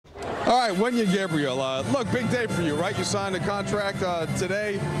All right, Wenyen Gabriel, look, big day for you, right? You signed a contract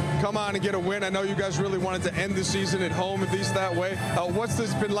today. Come on and get a win. I know you guys really wanted to end the season at home, at least that way. What's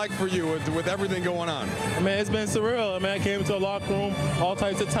this been like for you with everything going on? I mean, it's been surreal. I mean, I came to a locker room, all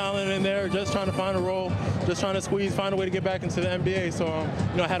types of talent in there, just trying to find a role, just trying to find a way to get back into the NBA. So,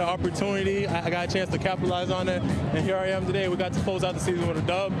 I had an opportunity. I got a chance to capitalize on it, and here I am today. We got to close out the season with a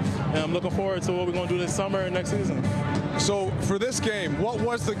dub, and I'm looking forward to what we're going to do this summer and next season. So for this game, what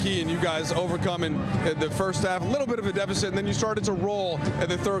was the key in you guys overcoming the first half, a little bit of a deficit, and then you started to roll in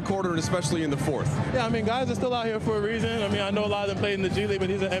the third quarter and especially in the fourth? Yeah, I mean, guys are still out here for a reason. I mean, I know a lot of them played in the G League, but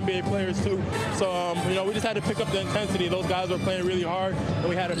these are NBA players too. So, we just had to pick up the intensity. Those guys were playing really hard, and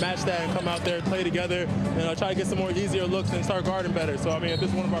we had to match that and come out there and play together and try to get some more easier looks and start guarding better. So, I mean, this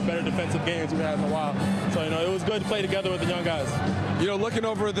is one of our better defensive games we've had in a while. So, it was good to play together with the young guys. Looking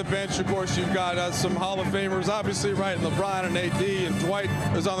over at the bench, of course, you've got some Hall of Famers, obviously, right? And LeBron and AD, and Dwight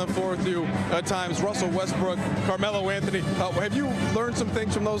is on the floor with you at times. Russell Westbrook, Carmelo Anthony. Have you learned some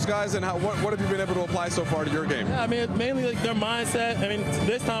things from those guys, and what have you been able to apply so far to your game? Yeah, I mean, mainly like their mindset. I mean,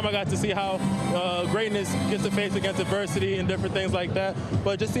 this time I got to see how greatness gets to face against adversity and different things like that.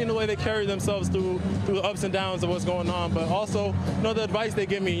 But just seeing the way they carry themselves through the ups and downs of what's going on. But also, the advice they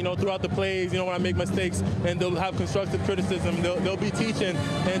give me, throughout the plays, when I make mistakes, and they'll have constructive criticism. They'll be teaching,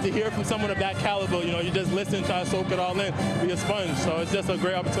 and to hear from someone of that caliber, you just listen, try to soak it all in, be a sponge. So it's just a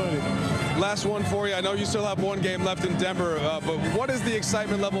great opportunity. Last one for you. I know you still have one game left in Denver, but what is the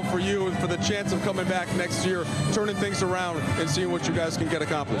excitement level for you and for the chance of coming back next year, turning things around and seeing what you guys can get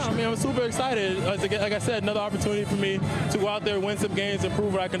accomplished? Yeah, I mean, I'm super excited. Like I said, another opportunity for me to go out there, win some games, and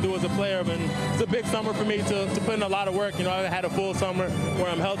prove what I can do as a player. And it's a big summer for me to put in a lot of work. I had a full summer where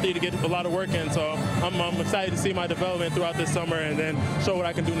I'm healthy to get a lot of work in. So I'm excited to see my development throughout this summer and then show what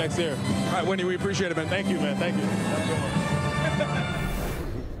I can do next year. All right, Wendy, we appreciate it, man. Thank you, man. Thank you.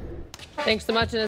 Thanks so much.